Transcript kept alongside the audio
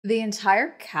The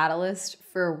entire catalyst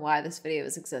for why this video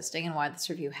is existing and why this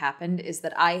review happened is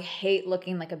that I hate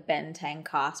looking like a Ben 10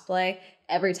 cosplay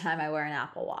every time I wear an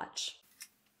Apple Watch.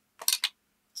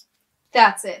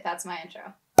 That's it. That's my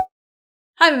intro.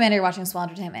 Hi, I'm Amanda. You're watching Swell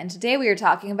Entertainment, and today we are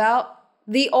talking about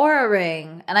the Oura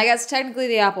Ring, and I guess technically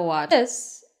the Apple Watch.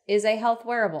 This is a health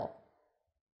wearable.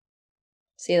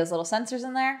 See those little sensors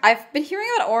in there? I've been hearing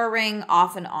about Oura Ring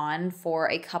off and on for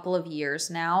a couple of years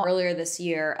now. Earlier this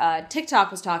year, TikTok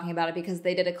was talking about it because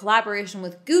they did a collaboration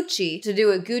with Gucci to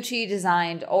do a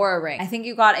Gucci-designed Oura Ring. I think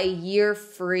you got a year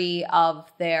free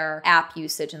of their app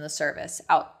usage in the service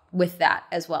out with that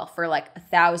as well for like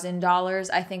 $1,000,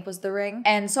 I think was the ring.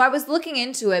 And so I was looking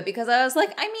into it because I was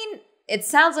like, I mean, it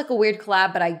sounds like a weird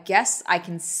collab, but I guess I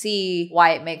can see why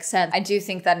it makes sense. I do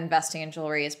think that investing in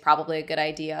jewelry is probably a good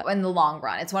idea in the long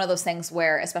run. It's one of those things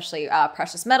where, especially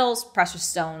precious metals, precious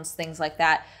stones, things like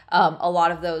that, a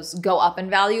lot of those go up in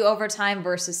value over time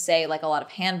versus, say, like a lot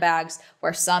of handbags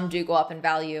where some do go up in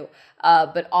value.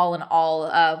 But all in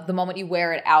all, the moment you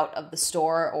wear it out of the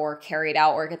store or carry it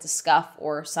out or it gets a scuff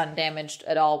or sun damaged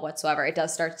at all whatsoever, it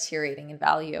does start deteriorating in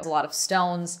value. A lot of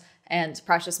stones and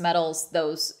precious metals,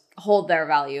 those hold their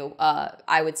value,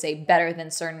 I would say, better than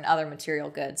certain other material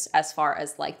goods as far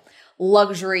as like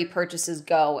luxury purchases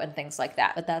go and things like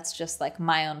that. But that's just like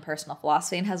my own personal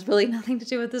philosophy and has really nothing to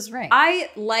do with this ring.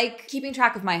 I like keeping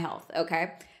track of my health,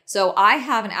 okay? So I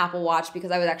have an Apple Watch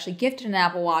because I was actually gifted an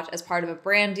Apple Watch as part of a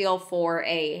brand deal for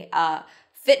a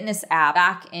fitness app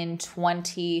back in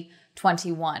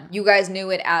 2021. You guys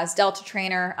knew it as Delta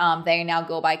Trainer. They now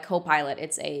go by Copilot.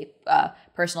 It's a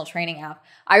personal training app.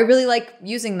 I really like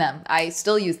using them. I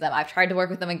still use them. I've tried to work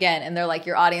with them again, and they're like,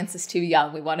 your audience is too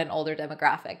young. We want an older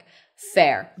demographic.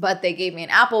 Fair. But they gave me an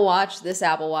Apple Watch, this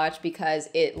Apple Watch, because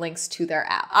it links to their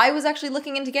app. I was actually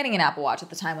looking into getting an Apple Watch at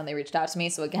the time when they reached out to me.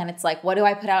 So again, it's like, what do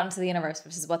I put out into the universe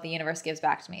versus what the universe gives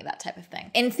back to me, that type of thing.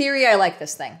 In theory, I like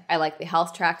this thing. I like the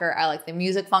health tracker. I like the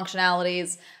music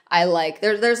functionalities. I like,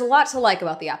 there's a lot to like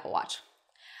about the Apple Watch.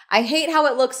 I hate how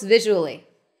it looks visually.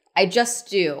 I just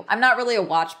do. I'm not really a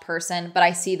watch person, but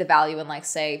I see the value in, like,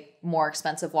 say, more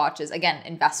expensive watches. Again,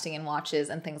 investing in watches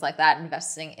and things like that,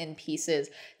 investing in pieces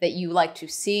that you like to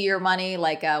see your money.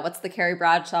 Like, what's the Carrie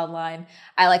Bradshaw line?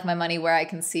 I like my money where I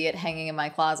can see it hanging in my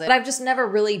closet. But I've just never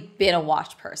really been a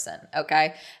watch person,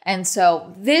 okay? And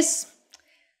so this,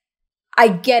 I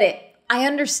get it. I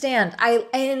understand.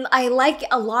 I like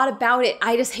a lot about it.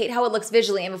 I just hate how it looks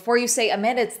visually. And before you say,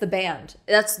 Amanda, it's the band.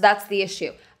 That's the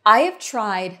issue. I have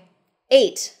tried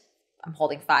 8. I'm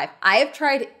holding 5. I have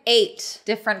tried 8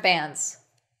 different bands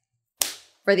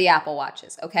for the Apple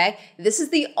Watches, okay? This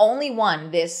is the only one,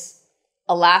 this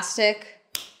elastic,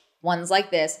 ones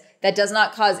like this, that does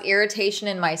not cause irritation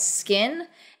in my skin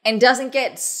and doesn't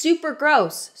get super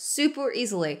gross super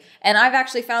easily. And I've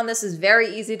actually found this is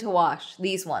very easy to wash,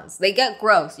 these ones. They get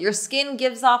gross. Your skin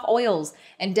gives off oils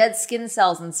and dead skin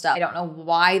cells and stuff. I don't know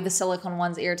why the silicone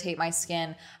ones irritate my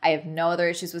skin. I have no other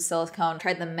issues with silicone.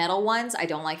 Tried the metal ones. I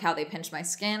don't like how they pinch my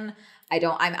skin.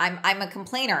 I'm a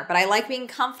complainer, but I like being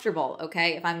comfortable,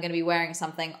 okay? If I'm gonna be wearing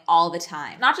something all the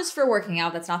time. Not just for working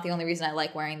out, that's not the only reason I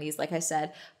like wearing these, like I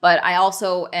said, but I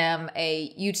also am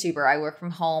a YouTuber. I work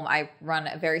from home. I run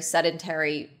a very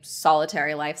sedentary,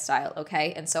 solitary lifestyle,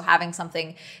 okay? And so having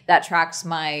something that tracks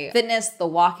my fitness, the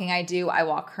walking I do, I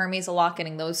walk Hermes a lot,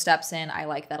 getting those steps in. I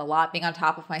like that a lot. Being on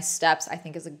top of my steps, I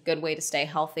think is a good way to stay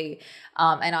healthy.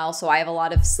 And also I have a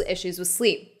lot of issues with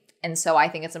sleep. And so I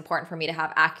think it's important for me to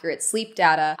have accurate sleep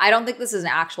data. I don't think this is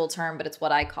an actual term, but it's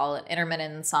what I call it,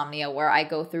 intermittent insomnia, where I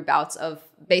go through bouts of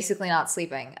basically not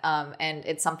sleeping. And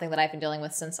it's something that I've been dealing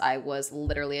with since I was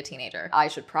literally a teenager. I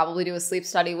should probably do a sleep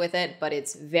study with it, but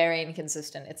it's very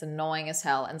inconsistent. It's annoying as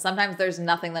hell. And sometimes there's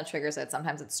nothing that triggers it.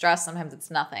 Sometimes it's stress, sometimes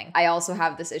it's nothing. I also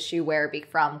have this issue where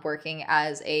from working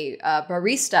as a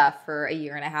barista for a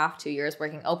year and a half, 2 years,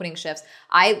 working opening shifts,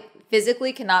 I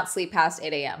physically cannot sleep past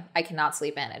 8 a.m. I cannot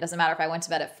sleep in. It doesn't matter if I went to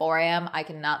bed at 4 a.m. I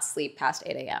cannot sleep past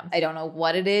 8 a.m. I don't know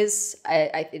what it is.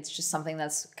 It's just something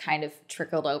that's kind of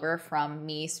trickled over from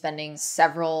me spending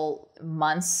several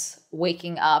months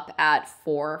waking up at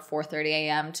 4:30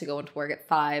 a.m. to go into work at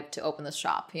 5 to open the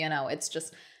shop. You know, it's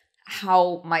just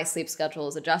how my sleep schedule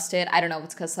is adjusted. I don't know if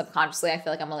it's because subconsciously I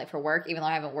feel like I'm late for work, even though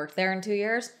I haven't worked there in 2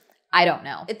 years. I don't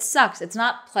know. It sucks. It's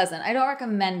not pleasant. I don't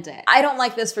recommend it. I don't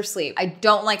like this for sleep. I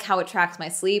don't like how it tracks my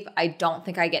sleep. I don't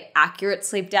think I get accurate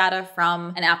sleep data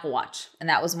from an Apple Watch. And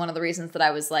that was one of the reasons that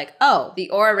I was like, oh, the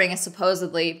Oura Ring is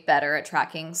supposedly better at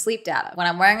tracking sleep data. When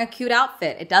I'm wearing a cute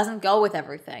outfit, it doesn't go with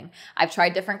everything. I've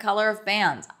tried different color of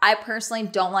bands. I personally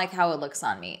don't like how it looks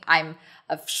on me. I'm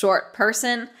a short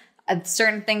person.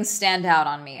 Certain things stand out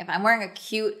on me. If I'm wearing a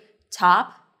cute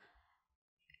top,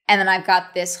 and then I've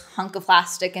got this hunk of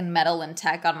plastic and metal and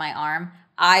tech on my arm,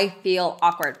 I feel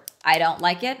awkward. I don't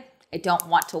like it. I don't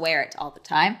want to wear it all the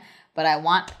time, but I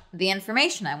want the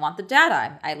information. I want the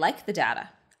data. I like the data.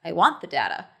 I want the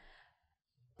data.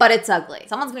 But it's ugly.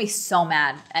 Someone's gonna be so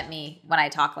mad at me when I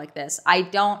talk like this.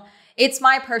 It's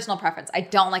my personal preference. I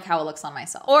don't like how it looks on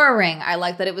myself. Oura Ring, I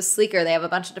like that it was sleeker. They have a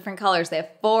bunch of different colors. They have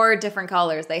 4 different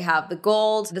colors. They have the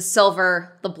gold, the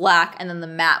silver, the black, and then the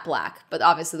matte black. But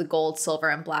obviously the gold, silver,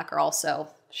 and black are also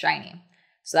shiny.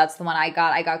 So that's the one I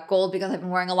got. I got gold because I've been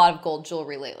wearing a lot of gold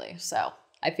jewelry lately. So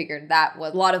I figured that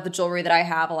was a lot of the jewelry that I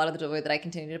have, a lot of the jewelry that I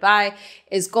continue to buy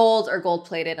is gold or gold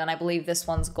plated. And I believe this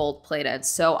one's gold plated.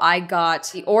 So I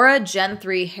got the Oura Gen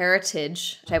 3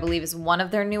 Heritage, which I believe is one of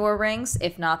their newer rings,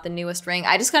 if not the newest ring.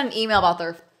 I just got an email about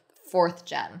their 4th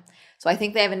gen. So I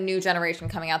think they have a new generation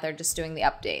coming out there just doing the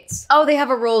updates. Oh, they have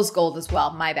a rose gold as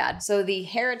well. My bad. So the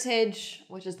Heritage,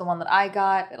 which is the one that I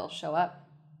got, it'll show up,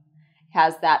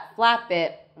 has that flat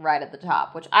bit right at the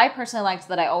top, which I personally like so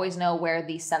that I always know where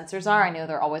the sensors are. I know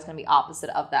they're always going to be opposite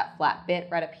of that flat bit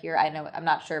right up here. I'm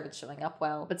not sure if it's showing up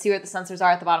well, but see where the sensors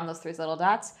are at the bottom, those 3 little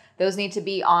dots? Those need to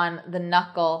be on the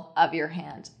knuckle of your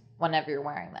hand whenever you're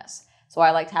wearing this. So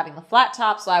I liked having the flat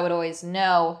top, so I would always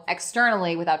know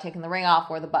externally without taking the ring off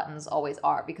where the buttons always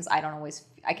are, because I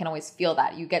can always feel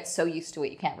that. You get so used to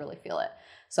it, you can't really feel it.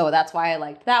 So that's why I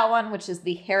liked that one, which is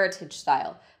the Heritage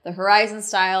style. The Horizon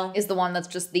style is the one that's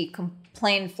just the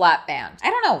plain flat band. I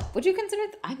don't know. Would you consider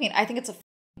it? I mean, I think it's a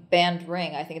band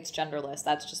ring. I think it's genderless.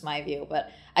 That's just my view.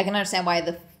 But I can understand why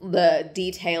the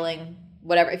detailing,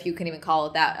 whatever, if you can even call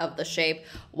it that, of the shape,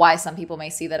 why some people may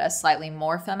see that as slightly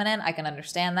more feminine. I can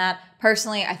understand that.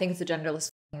 Personally, I think it's a genderless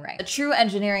ring. A true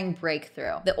engineering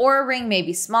breakthrough. The Oura Ring may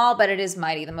be small, but it is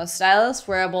mighty. The most stylish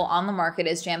wearable on the market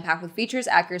is jam-packed with features,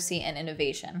 accuracy, and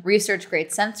innovation. Research-grade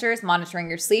sensors, monitoring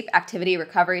your sleep, activity,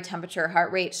 recovery, temperature,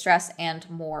 heart rate, stress, and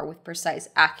more with precise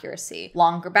accuracy.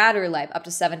 Longer battery life, up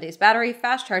to 7 days battery.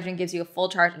 Fast charging gives you a full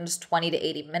charge in just 20 to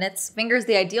 80 minutes. Fingers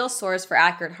the ideal source for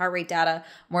accurate heart rate data,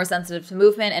 more sensitive to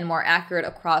movement, and more accurate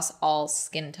across all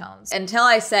skin tones. Until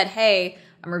I said, hey,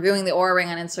 I'm reviewing the Oura Ring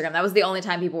on Instagram, that was the only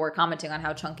time people were commenting on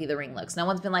how chunky the ring looks. No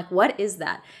one's been like, what is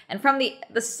that? And from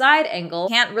the side angle,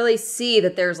 you can't really see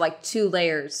that there's like 2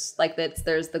 layers. Like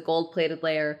there's the gold plated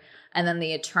layer and then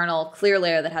the eternal clear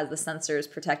layer that has the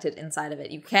sensors protected inside of it.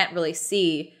 You can't really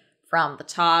see from the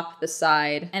top, the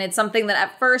side. And it's something that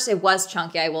at first it was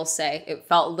chunky, I will say. It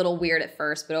felt a little weird at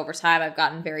first, but over time I've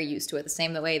gotten very used to it, the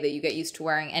same way that you get used to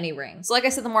wearing any ring. So like I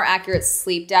said, the more accurate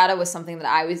sleep data was something that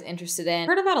I was interested in. I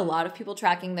heard about a lot of people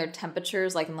tracking their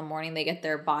temperatures, like in the morning, they get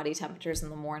their body temperatures in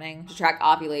the morning to track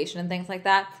ovulation and things like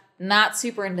that. Not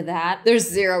super into that. There's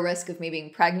 0 risk of me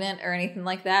being pregnant or anything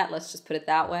like that. Let's just put it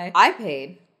that way. I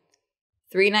paid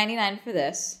 $3.99 for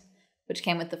this, which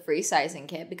came with the free sizing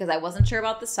kit because I wasn't sure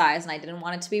about the size and I didn't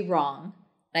want it to be wrong.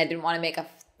 And I didn't want to make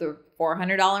the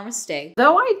 $400 mistake.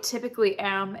 Though I typically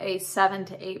am a 7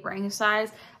 to 8 ring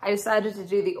size, I decided to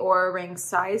do the Oura Ring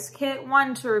size kit,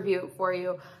 one, to review it for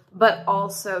you, but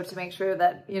also to make sure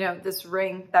that, you know, this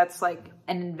ring that's like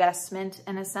an investment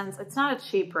in a sense. It's not a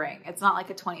cheap ring. It's not like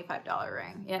a $25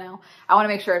 ring, you know? I want to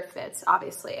make sure it fits,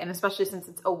 obviously. And especially since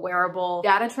it's a wearable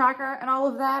data tracker and all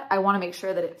of that, I want to make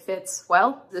sure that it fits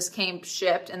well. This came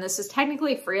shipped and this is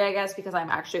technically free, I guess, because I'm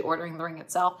actually ordering the ring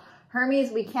itself.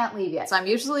 Hermes, we can't leave yet. So I'm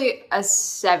usually a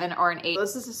 7 or an 8.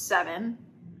 This is a 7.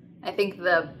 I think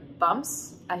the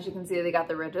bumps, as you can see, they got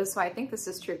the ridges. So I think this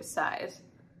is true to size.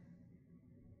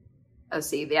 Oh,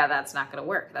 see, yeah, that's not gonna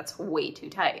work. That's way too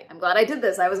tight. I'm glad I did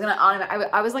this. I was like,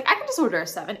 I can just order a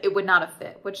 7. It would not have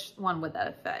fit. Which one would that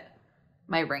have fit?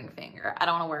 My ring finger. I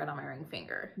don't wanna wear it on my ring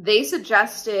finger. They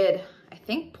suggested, I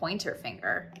think, pointer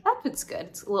finger. That fits good.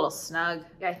 It's a little snug.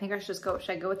 Yeah, I think I should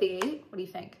I go with the 8? What do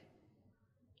you think?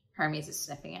 Hermes is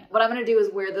sniffing it. What I'm gonna do is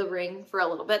wear the ring for a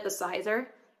little bit, the sizer,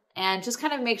 and just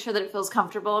kind of make sure that it feels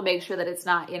comfortable, make sure that it's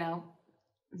not, you know,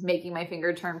 making my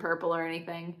finger turn purple or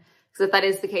anything. Because if that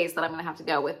is the case, then I'm gonna have to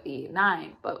go with the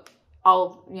 9, but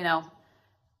I'll, you know,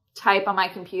 type on my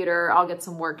computer, I'll get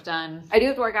some work done. I do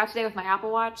have to work out today with my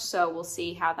Apple Watch, so we'll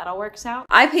see how that all works out.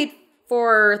 I paid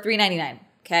for $3.99.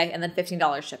 Okay, and then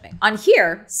 $15 shipping. On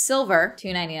here, silver,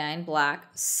 $2.99, black,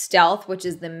 stealth, which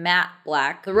is the matte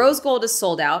black. The rose gold is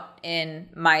sold out in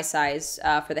my size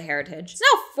for the heritage. It's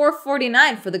now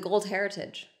 $4.49 for the gold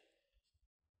heritage.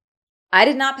 I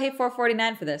did not pay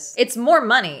 $4.49 for this. It's more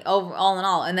money all in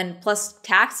all, and then plus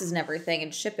taxes and everything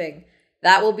and shipping.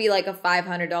 That will be like a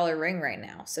 $500 ring right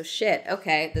now. So shit,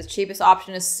 okay. The cheapest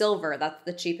option is silver. That's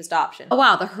the cheapest option. Oh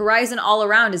wow, the Horizon all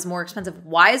around is more expensive.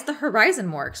 Why is the Horizon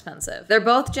more expensive? They're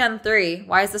both Gen 3.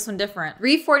 Why is this one different?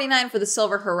 $349 for the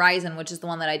silver Horizon, which is the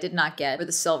one that I did not get. For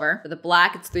the silver. For the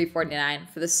black, it's $349.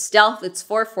 For the stealth, it's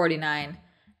 $449.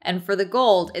 And for the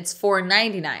gold, it's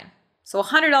 $499. So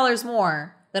 $100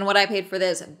 more than what I paid for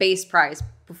this base price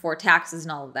before taxes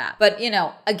and all of that. But, you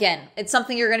know, again, it's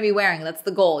something you're going to be wearing. That's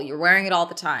the goal. You're wearing it all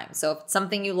the time. So if it's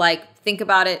something you like, think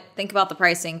about it. Think about the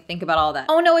pricing. Think about all that.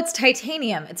 Oh no, it's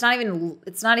titanium. It's not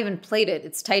even plated.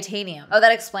 It's titanium. Oh,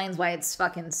 that explains why it's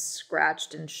fucking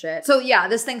scratched and shit. So yeah,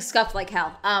 this thing's scuffed like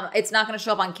hell. It's not going to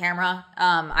show up on camera.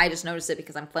 I just noticed it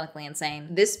because I'm clinically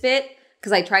insane. This bit,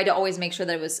 because I tried to always make sure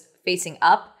that it was facing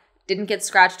up, didn't get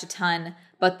scratched a ton.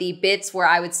 But the bits where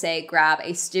I would say grab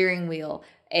a steering wheel,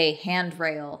 a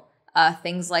handrail,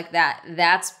 things like that,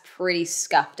 that's pretty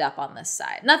scuffed up on this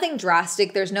side. Nothing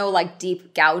drastic. There's no like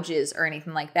deep gouges or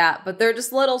anything like that, but they're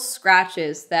just little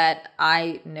scratches that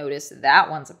I noticed. That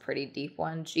one's a pretty deep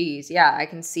one. Geez, yeah, I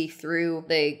can see through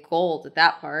the gold at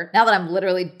that part. Now that I'm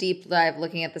literally deep dive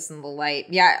looking at this in the light,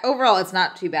 yeah, overall it's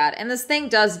not too bad. And this thing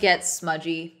does get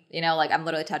smudgy, you know, like I'm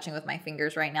literally touching with my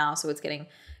fingers right now, so it's getting,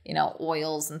 you know,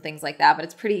 oils and things like that, but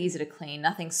it's pretty easy to clean.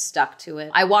 Nothing's stuck to it.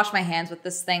 I wash my hands with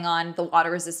this thing on. The water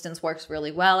resistance works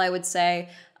really well, I would say.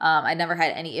 I never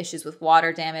had any issues with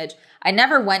water damage. I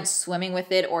never went swimming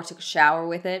with it or took a shower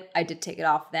with it. I did take it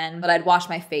off then, but I'd wash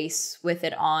my face with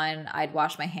it on. I'd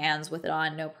wash my hands with it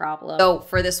on, no problem. So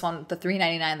for this one, the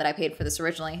 $399 that I paid for this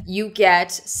originally, you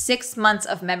get 6 months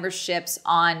of memberships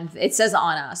on, it says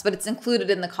on us, but it's included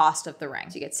in the cost of the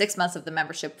ring. So you get 6 months of the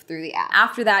membership through the app.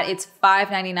 After that, it's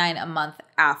 $599 a month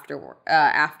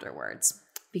afterwards.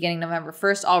 Beginning November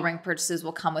 1st, all ring purchases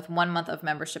will come with 1 month of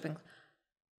membership.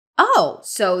 Oh,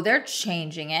 so they're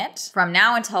changing it from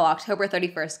now until October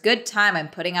 31st. Good time. I'm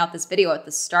putting out this video at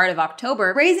the start of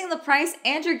October, raising the price,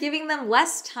 and you're giving them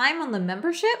less time on the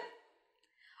membership?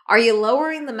 Are you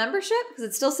lowering the membership? Because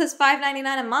it still says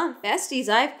 $599 a month. Besties,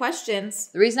 I have questions.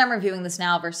 The reason I'm reviewing this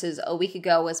now versus a week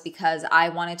ago was because I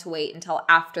wanted to wait until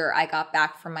after I got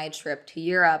back from my trip to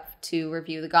Europe to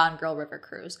review the Gone Girl River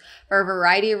Cruise. For a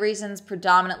variety of reasons,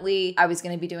 predominantly, I was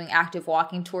going to be doing active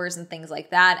walking tours and things like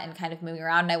that and kind of moving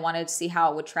around. And I wanted to see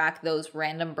how it would track those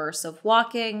random bursts of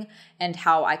walking and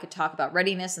how I could talk about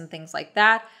readiness and things like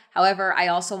that. However, I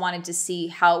also wanted to see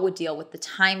how it would deal with the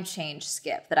time change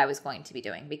skip that I was going to be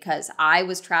doing because I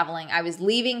was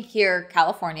leaving here,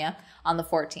 California on the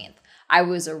 14th. I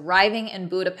was arriving in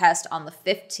Budapest on the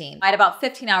 15th. I had about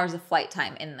 15 hours of flight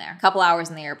time in there. A couple hours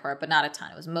in the airport, but not a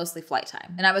ton. It was mostly flight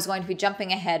time. And I was going to be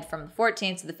jumping ahead from the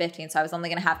 14th to the 15th, so I was only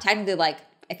gonna have technically like,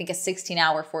 I think a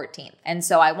 16-hour 14th. And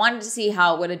so I wanted to see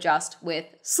how it would adjust with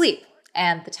sleep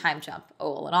and the time jump,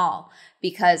 all in all.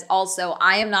 Because also,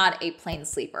 I am not a plane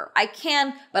sleeper. I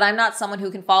can, but I'm not someone who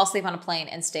can fall asleep on a plane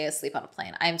and stay asleep on a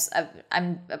plane.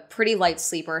 I'm a pretty light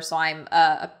sleeper, so I'm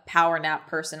a power nap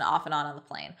person off and on the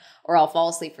plane. Or I'll fall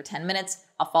asleep for 10 minutes,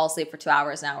 I'll fall asleep for 2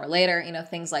 hours, an hour later, you know,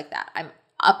 things like that. I'm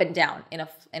up and down in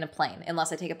a plane,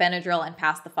 unless I take a Benadryl and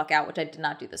pass the fuck out, which I did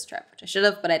not do this trip, which I should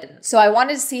have, but I didn't. So I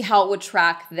wanted to see how it would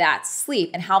track that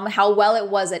sleep and how well it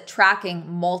was at tracking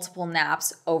multiple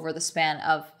naps over the span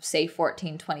of, say,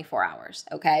 14, 24 hours,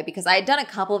 okay? Because I had done a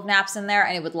couple of naps in there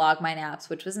and it would log my naps,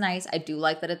 which was nice. I do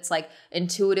like that it's like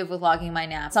intuitive with logging my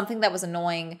naps. Something that was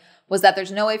annoying was that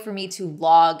there's no way for me to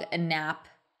log a nap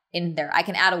in there. I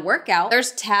can add a workout.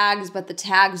 There's tags, but the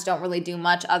tags don't really do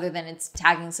much other than its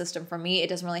tagging system for me. It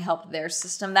doesn't really help their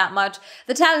system that much.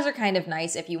 The tags are kind of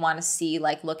nice if you want to see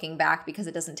like looking back because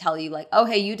it doesn't tell you like, oh,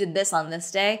 hey, you did this on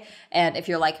this day. And if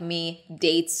you're like me,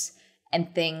 dates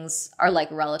and things are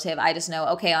like relative. I just know,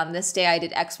 okay, on this day I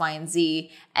did X, Y, and Z,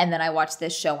 and then I watched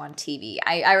this show on TV.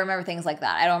 I remember things like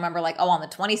that. I don't remember like, oh, on the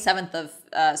 27th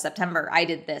of September, I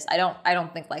did this. I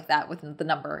don't think like that with the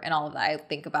number and all of that. I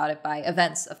think about it by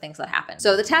events of things that happen.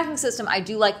 So the tagging system I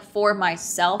do like for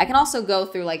myself. I can also go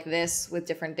through like this with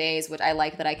different days, which I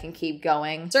like that I can keep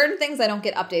going. Certain things I don't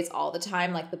get updates all the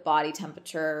time, like the body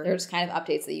temperature. There's kind of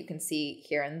updates that you can see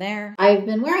here and there. I've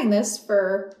been wearing this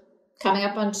for coming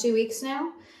up on 2 weeks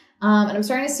now. And I'm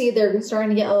starting to see they're starting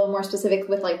to get a little more specific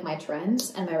with like my trends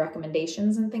and my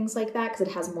recommendations and things like that because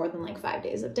it has more than like 5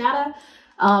 days of data.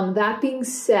 That being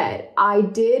said, I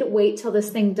did wait till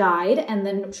this thing died and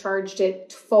then charged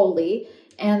it fully.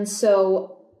 And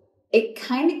so it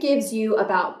kind of gives you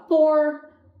about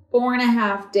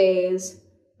 4.5 days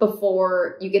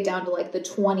before you get down to like the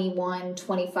 21,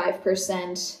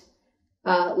 25%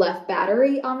 left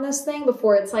battery on this thing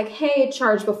before it's like, hey,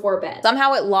 charge before bed.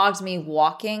 Somehow it logged me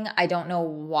walking. I don't know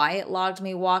why it logged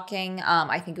me walking.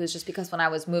 I think it was just because when I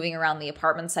was moving around the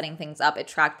apartment setting things up, it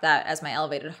tracked that as my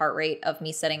elevated heart rate of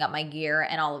me setting up my gear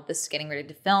and all of this getting ready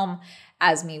to film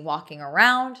as me walking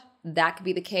around. That could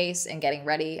be the case. And getting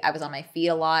ready, I was on my feet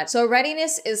a lot. So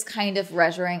readiness is kind of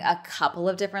measuring a couple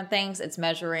of different things. It's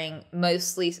measuring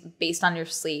mostly based on your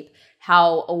sleep,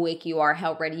 how awake you are,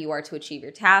 how ready you are to achieve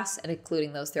your tasks, and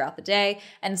including those throughout the day.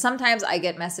 And sometimes I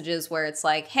get messages where it's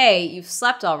like, hey, you've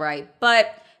slept all right,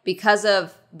 but because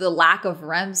of the lack of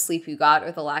REM sleep you got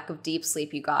or the lack of deep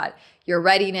sleep you got, your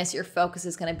readiness, your focus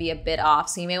is going to be a bit off.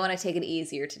 So you may want to take it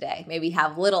easier today. Maybe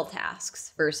have little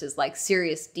tasks versus like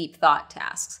serious deep thought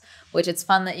tasks, which it's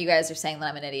fun that you guys are saying that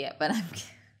I'm an idiot, but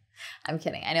I'm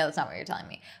kidding. I know that's not what you're telling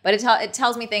me. But it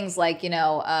tells me things like,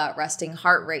 resting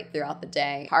heart rate throughout the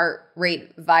day, heart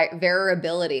rate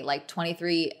variability, like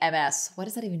 23 ms. What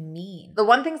does that even mean? The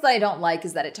one things that I don't like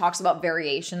is that it talks about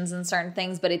variations in certain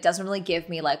things, but it doesn't really give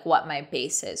me like what my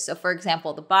base is. So for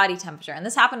example, the body temperature, and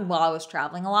this happened while I was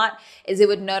traveling a lot, is it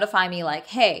would notify me like,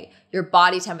 hey, your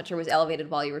body temperature was elevated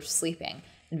while you were sleeping.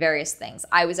 And various things.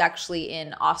 I was actually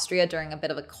in Austria during a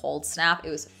bit of a cold snap. It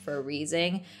was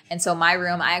freezing. And so my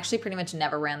room, I actually pretty much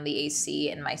never ran the AC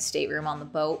in my stateroom on the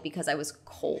boat because I was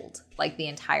cold like the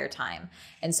entire time.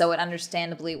 And so it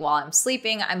understandably, while I'm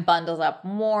sleeping, I'm bundled up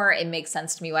more. It makes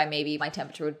sense to me why maybe my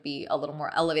temperature would be a little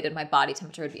more elevated. My body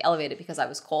temperature would be elevated because I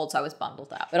was cold, so I was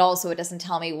bundled up. But also it doesn't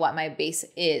tell me what my base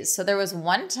is. So there was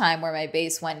one time where my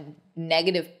base went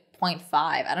negative 0.5.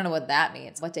 I don't know what that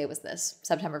means. What day was this?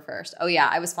 September 1st. Oh yeah,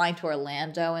 I was flying to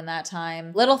Orlando in that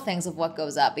time. Little things of what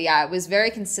goes up. But yeah, it was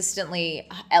very consistently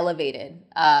elevated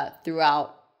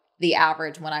throughout the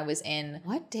average when I was in,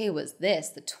 what day was this?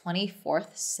 The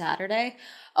 24th Saturday?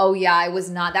 Oh yeah, I was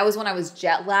not. That was when I was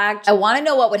jet lagged. I want to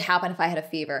know what would happen if I had a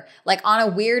fever. Like on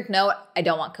a weird note, I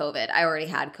don't want COVID. I already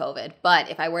had COVID. But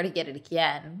if I were to get it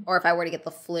again, or if I were to get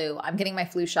the flu, I'm getting my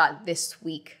flu shot this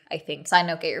week, I think. Side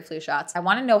note, get your flu shots. I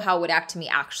want to know how it would act to me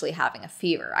actually having a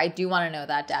fever. I do want to know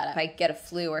that data. If I get a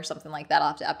flu or something like that, I'll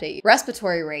have to update you.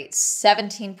 Respiratory rate,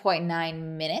 17.9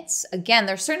 minutes. Again,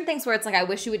 there's certain things where it's like, I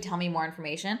wish you would tell me more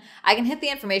information. I can hit the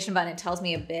information button. It tells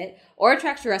me a bit. Or it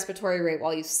tracks your respiratory rate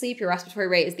while you sleep. Your respiratory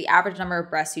rate is the average number of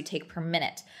breaths you take per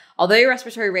minute. Although your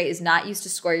respiratory rate is not used to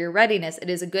score your readiness, it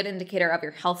is a good indicator of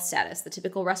your health status. The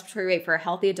typical respiratory rate for a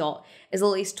healthy adult is at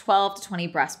least 12 to 20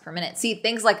 breaths per minute. See,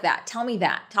 things like that. Tell me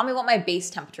that. Tell me what my base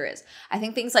temperature is. I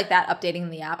think things like that, updating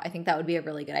the app, I think that would be a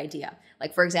really good idea.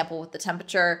 Like for example, with the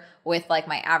temperature, with like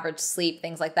my average sleep,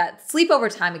 things like that. Sleep over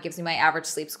time, it gives me my average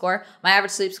sleep score. My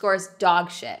average sleep score is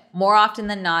dog shit. More often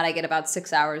than not, I get about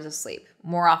 6 hours of sleep.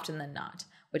 More often than not,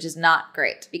 which is not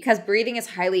great. Because breathing is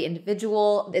highly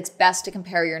individual, it's best to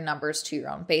compare your numbers to your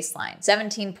own baseline.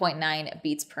 17.9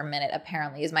 beats per minute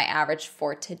apparently is my average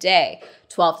for today.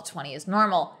 12 to 20 is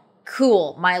normal.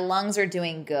 Cool, my lungs are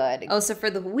doing good. Oh, so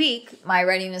for the week, my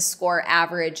readiness score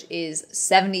average is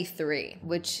 73,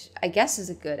 which I guess is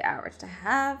a good average to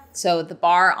have. So the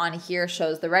bar on here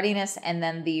shows the readiness and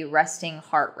then the resting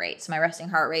heart rate. So my resting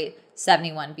heart rate,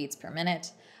 71 beats per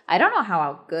minute. I don't know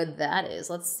how good that is.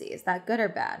 Let's see. Is that good or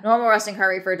bad? Normal resting heart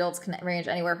rate for adults can range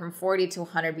anywhere from 40 to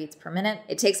 100 beats per minute.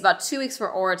 It takes about 2 weeks for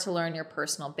Oura to learn your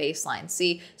personal baseline.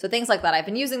 See, so things like that. I've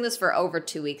been using this for over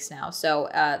 2 weeks now. So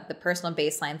the personal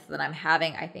baseline that I'm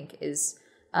having, I think is,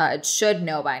 it should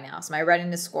know by now. So my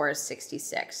readiness score is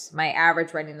 66. My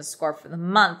average readiness score for the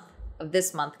month of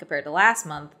this month compared to last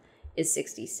month is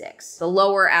 66. The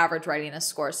lower average readiness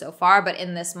score so far, but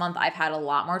in this month, I've had a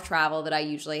lot more travel that I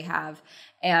usually have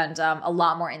and a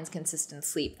lot more inconsistent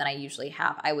sleep than I usually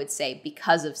have, I would say,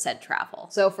 because of said travel.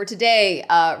 So for today,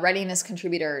 readiness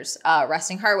contributors,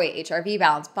 resting heart rate, HRV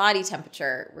balance, body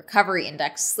temperature, recovery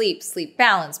index, sleep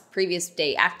balance, previous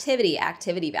day activity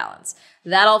balance.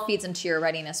 That all feeds into your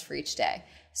readiness for each day.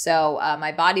 So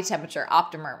my body temperature,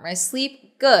 optimal. My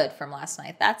sleep, good from last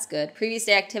night. That's good. Previous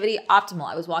day activity, optimal.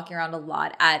 I was walking around a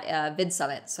lot at Vid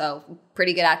Summit, so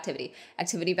pretty good activity.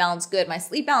 Activity balance, good. My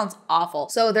sleep balance, awful.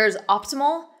 So there's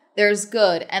optimal, there's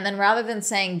good. And then rather than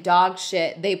saying dog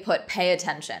shit, they put pay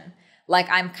attention. Like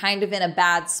I'm kind of in a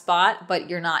bad spot, but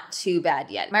you're not too bad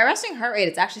yet. My resting heart rate,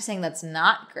 it's actually saying that's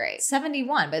not great.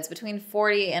 71, but it's between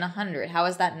 40 and 100. How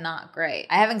is that not great?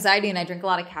 I have anxiety and I drink a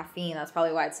lot of caffeine. That's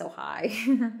probably why it's so high.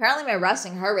 Apparently my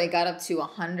resting heart rate got up to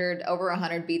 100, over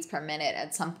 100 beats per minute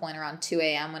at some point around 2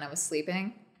 a.m. when I was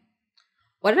sleeping.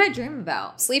 What did I dream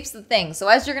about? Sleep's the thing. So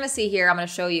as you're gonna see here, I'm gonna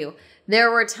show you.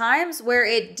 There were times where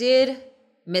it did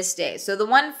missed days. So the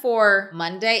one for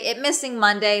Monday, it missing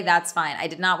Monday, that's fine. I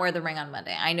did not wear the ring on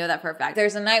Monday. I know that for a fact.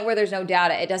 There's a night where there's no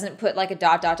data. It doesn't put like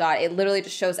a ... It literally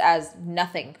just shows as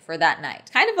nothing for that night.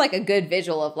 Kind of like a good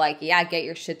visual of like, yeah, get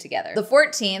your shit together. The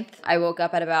 14th, I woke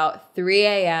up at about 3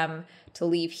 a.m. to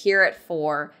leave here at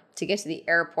 4 to get to the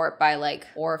airport by like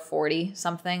 4:40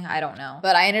 something. I don't know.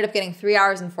 But I ended up getting 3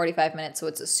 hours and 45 minutes. So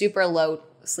it's a super low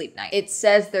sleep night. It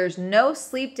says there's no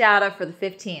sleep data for the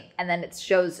 15th, and then it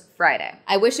shows Friday.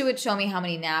 I wish it would show me how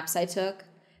many naps I took,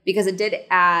 because it did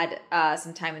add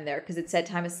some time in there, because it said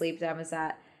time of sleep, time was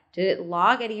that. Did it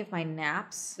log any of my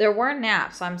naps? There were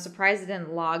naps, so I'm surprised it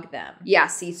didn't log them. Yeah,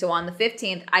 see, so on the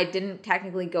 15th, I didn't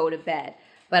technically go to bed,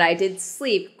 but I did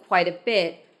sleep quite a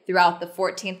bit throughout the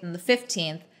 14th and the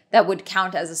 15th. That would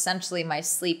count as essentially my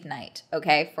sleep night,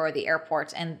 okay, for the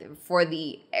airport and for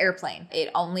the airplane.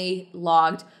 It only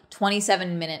logged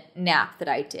 27-minute nap that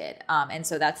I did. And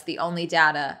so that's the only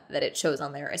data that it shows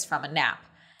on there is from a nap.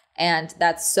 And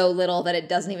that's so little that it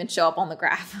doesn't even show up on the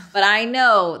graph. But I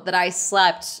know that I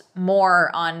slept more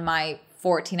on my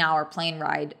 14-hour plane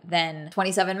ride than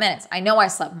 27 minutes. I know I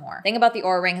slept more. The thing about the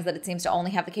Oura Ring is that it seems to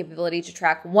only have the capability to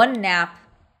track one nap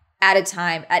at a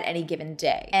time at any given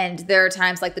day. And there are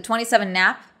times like the 27-minute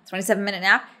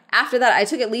nap. After that, I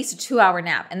took at least a 2-hour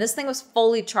nap, and this thing was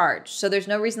fully charged. So there's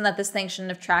no reason that this thing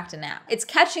shouldn't have tracked a nap. It's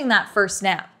catching that first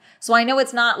nap. So I know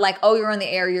it's not like, oh, you're in the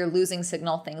air, you're losing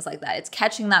signal, things like that. It's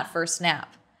catching that first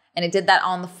nap. And it did that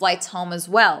on the flights home as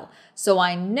well. So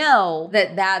I know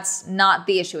that that's not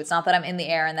the issue. It's not that I'm in the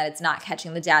air and that it's not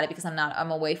catching the data because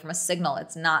I'm away from a signal.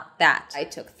 It's not that. I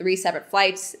took 3 separate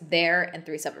flights there and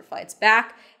 3 separate flights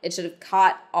back. It should have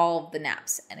caught all of the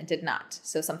naps, and it did not.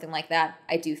 So something like that,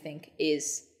 I do think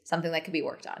is something that could be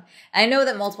worked on. And I know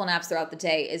that multiple naps throughout the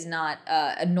day is not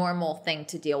a normal thing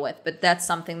to deal with, but that's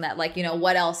something that, like, you know,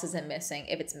 what else is it missing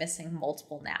if it's missing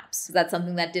multiple naps? So that's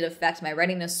something that did affect my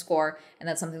readiness score, and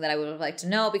that's something that I would have liked to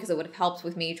know because it would have helped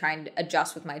with me trying to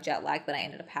adjust with my jet lag that I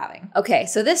ended up having. Okay,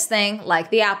 so this thing, like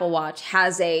the Apple Watch,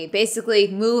 has a basically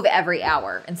move every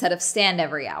hour instead of stand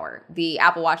every hour. The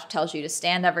Apple Watch tells you to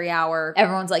stand every hour.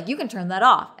 Everyone's like, you can turn that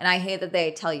off. And I hate that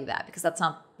they tell you that because that's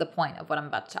not the point of what I'm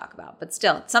about to talk about. But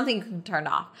still, it's something you can turn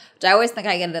off, which I always think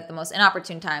I get it at the most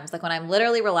inopportune times, like when I'm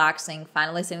literally relaxing,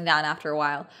 finally sitting down after a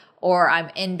while, or I'm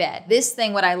in bed. This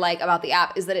thing, what I like about the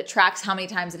app is that it tracks how many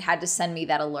times it had to send me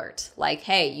that alert. Like,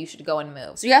 hey, you should go and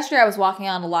move. So yesterday I was walking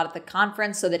on a lot at the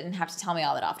conference, so they didn't have to tell me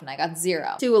all that often. I got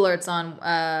 0. 2 alerts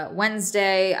on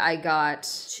Wednesday. I got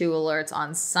 2 alerts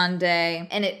on Sunday.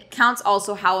 And it counts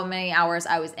also how many hours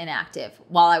I was inactive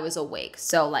while I was awake.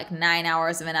 So like 9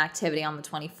 hours of inactivity on the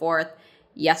 24th.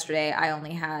 Yesterday, I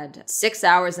only had 6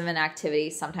 hours of inactivity.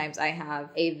 Sometimes I have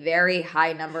a very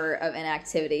high number of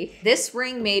inactivity. This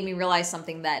ring made me realize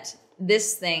something that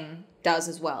this thing does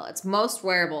as well. It's most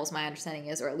wearables, my understanding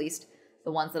is, or at least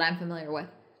the ones that I'm familiar with,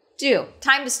 do.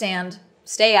 Time to stand,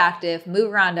 stay active, move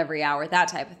around every hour, that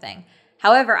type of thing.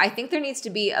 However, I think there needs to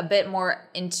be a bit more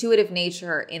intuitive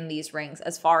nature in these rings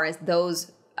as far as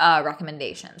those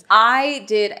recommendations. I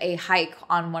did a hike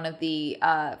on one of the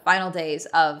final days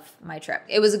of my trip.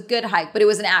 It was a good hike, but it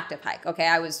was an active hike. Okay,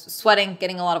 I was sweating,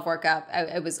 getting a lot of workout.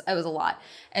 It was a lot.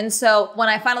 And so when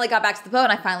I finally got back to the boat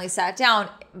and I finally sat down,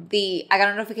 I got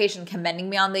a notification commending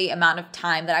me on the amount of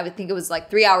time that I would think it was like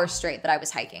 3 hours straight that I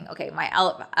was hiking. Okay, my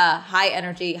high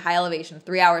energy, high elevation,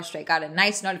 3 hours straight. Got a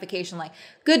nice notification like,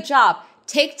 good job.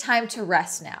 Take time to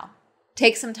rest now.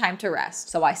 Take some time to rest.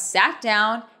 So I sat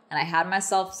down and I had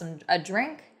myself a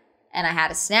drink, and I had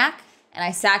a snack, and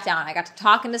I sat down. I got to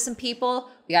talking to some people.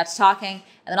 We got to talking,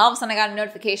 and then all of a sudden I got a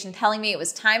notification telling me it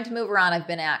was time to move around. I've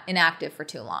been inactive for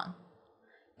too long.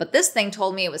 But this thing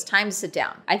told me it was time to sit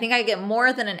down. I think I get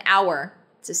more than an hour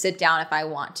to sit down if I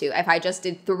want to, if I just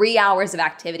did 3 hours of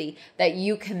activity that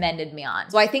you commended me on.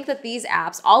 So I think that these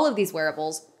apps, all of these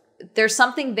wearables, there's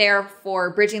something there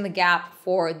for bridging the gap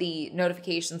for the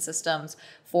notification systems,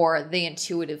 for the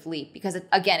intuitive leap, because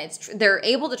they're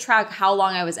able to track how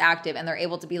long I was active, and they're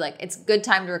able to be like, it's good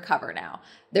time to recover now.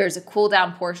 There's a cool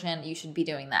down portion. You should be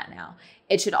doing that now.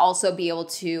 It should also be able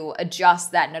to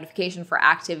adjust that notification for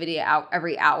activity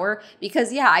every hour,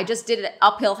 because I just did an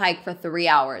uphill hike for 3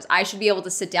 hours. I should be able to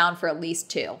sit down for at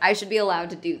least 2. I should be allowed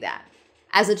to do that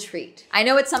as a treat. I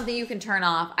know it's something you can turn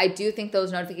off. I do think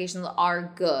those notifications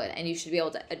are good, and you should be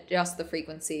able to adjust the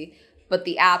frequency. But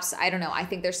the apps, I don't know. I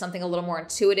think there's something a little more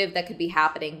intuitive that could be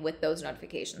happening with those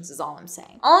notifications is all I'm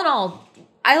saying. All in all,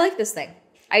 I like this thing.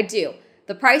 I do.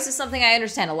 The price is something I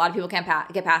understand. A lot of people can't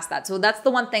get past that. So that's the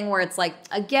one thing where it's like,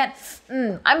 again,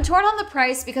 I'm torn on the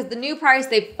price because the new price,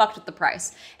 they fucked with the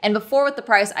price. And before with the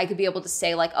price, I could be able to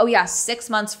say like, oh yeah, 6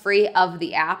 months free of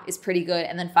the app is pretty good.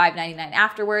 And then $5.99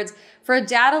 afterwards. For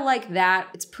data like that,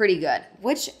 it's pretty good.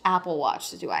 Which Apple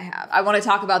Watch do I have? I want to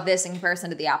talk about this in comparison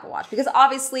to the Apple Watch because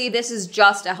obviously this is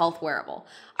just a health wearable.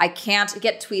 I can't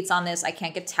get tweets on this. I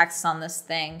can't get texts on this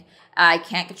thing. I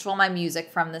can't control my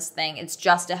music from this thing. It's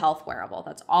just a health wearable.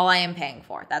 That's all I am paying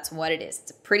for. That's what it is.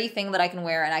 It's a pretty thing that I can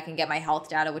wear and I can get my health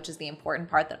data, which is the important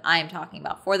part that I am talking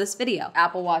about for this video.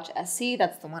 Apple Watch SE,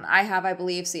 that's the one I have, I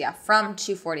believe. So yeah, from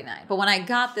 $249. But when I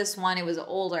got this one, it was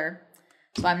older.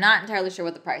 So I'm not entirely sure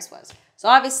what the price was. So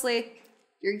obviously,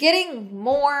 you're getting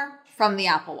more from the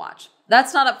Apple Watch.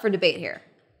 That's not up for debate here.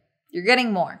 You're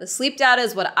getting more. The sleep data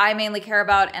is what I mainly care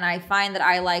about, and I find that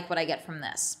I like what I get from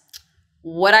this.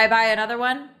 Would I buy another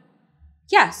one?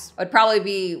 Yes. I would probably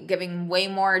be giving way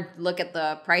more look at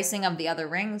the pricing of the other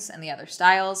rings and the other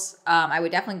styles. I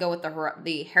would definitely go with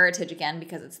the Heritage again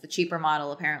because it's the cheaper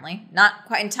model apparently. Not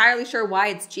quite entirely sure why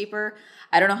it's cheaper.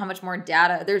 I don't know how much more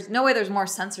data. There's no way there's more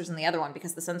sensors in the other one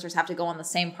because the sensors have to go on the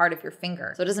same part of your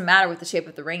finger. So it doesn't matter what the shape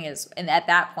of the ring is. And at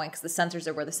that point, because the sensors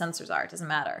are where the sensors are, it doesn't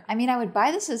matter. I mean, I would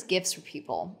buy this as gifts for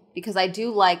people because I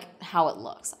do like how it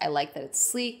looks. I like that it's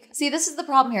sleek. See, this is the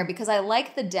problem here because I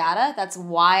like the data. That's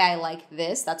why I like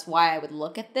this. That's why I would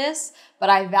look at this. But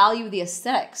I value the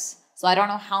aesthetics. So I don't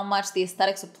know how much the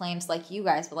aesthetics would play into like you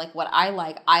guys, but like what I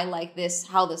like this,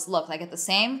 how this looks. I get the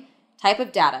same type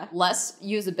of data, less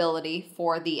usability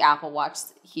for the Apple Watch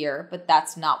here, but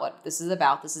that's not what this is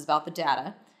about. This is about the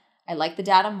data. I like the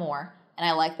data more, and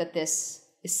I like that this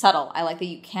is subtle. I like that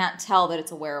you can't tell that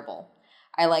it's a wearable.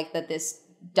 I like that this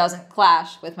doesn't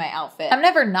clash with my outfit. I'm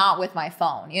never not with my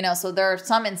phone, you know, so there are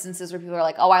some instances where people are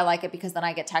like, oh, I like it because then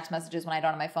I get text messages when I don't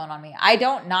have my phone on me. I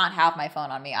don't not have my phone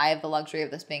on me. I have the luxury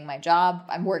of this being my job.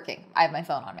 I'm working. I have my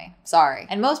phone on me. Sorry.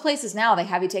 And most places now, they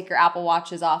have you take your Apple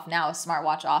Watches off now, a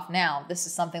smartwatch off now. This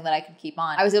is something that I can keep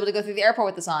on. I was able to go through the airport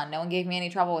with this on. No one gave me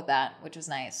any trouble with that, which was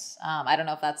nice. I don't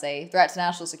know if that's a threat to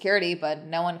national security, but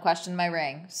no one questioned my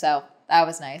ring. So that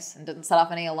was nice and didn't set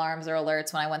off any alarms or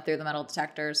alerts when I went through the metal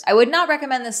detectors. I would not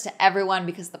recommend this to everyone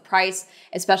because the price,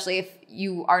 especially if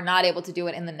you are not able to do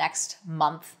it in the next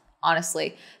month,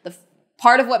 honestly, the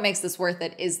part of what makes this worth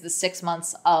it is the 6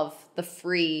 months of the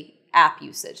free app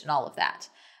usage and all of that.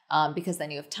 Because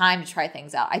then you have time to try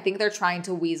things out. I think they're trying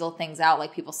to weasel things out,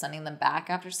 like people sending them back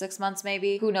after 6 months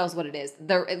maybe. Who knows what it is.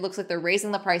 It looks like they're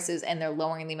raising the prices and they're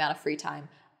lowering the amount of free time.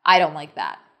 I don't like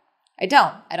that. I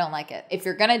don't like it. If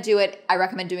you're gonna do it, I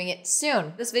recommend doing it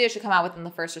soon. This video should come out within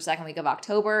the 1st or 2nd week of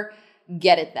October.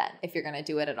 Get it then, if you're gonna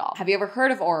do it at all. Have you ever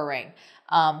heard of Oura Ring?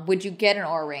 Would you get an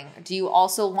Oura Ring? Do you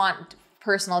also want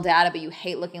personal data, but you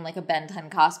hate looking like a Ben 10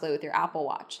 cosplay with your Apple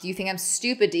Watch? Do you think I'm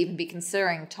stupid to even be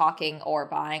considering talking or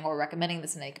buying or recommending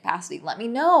this in any capacity? Let me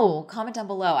know. Comment down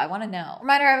below. I want to know.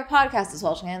 Reminder, I have a podcast as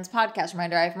well. Shenanigans Podcast.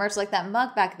 Reminder, I have merch like that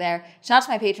mug back there. Shout out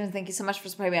to my patrons. Thank you so much for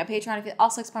supporting me on Patreon. If you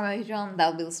also support my Patreon,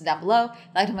 that will be listed down below.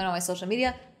 Like to know on my social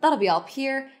media. That'll be all up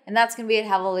here. And that's going to be it.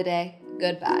 Have a lovely day.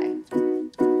 Goodbye.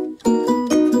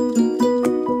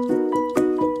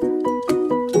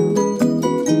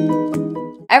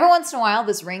 Every once in a while,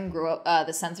 this ring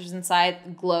the sensors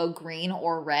inside glow green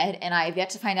or red, and I have yet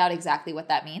to find out exactly what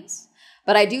that means.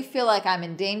 But I do feel like I'm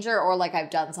in danger or like I've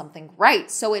done something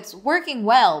right. So it's working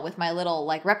well with my little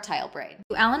like reptile brain.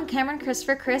 Alan, Cameron,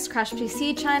 Christopher, Chris, Crash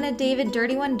PC, China, David,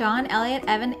 Dirty One, Don, Elliot,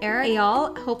 Evan, Era,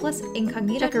 Ayal, Hopeless,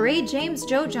 Incognito, Jacare, James,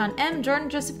 Joe, John M, Jordan,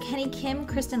 Joseph, Kenny, Kim,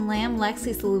 Kristen Lamb, Lex,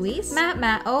 Lisa Louise,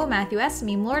 Matt O, Matthew S,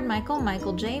 Meme Lord,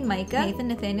 Michael J, Micah, Nathan,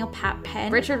 Nathaniel, Pat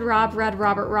Penn, Richard, Rob, Red,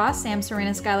 Robert Ross, Sam,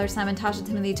 Serena, Skylar, Simon, Tasha,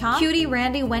 Timothy, Tom, Cutie,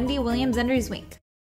 Randy, Wendy, Williams, Endries, Wink.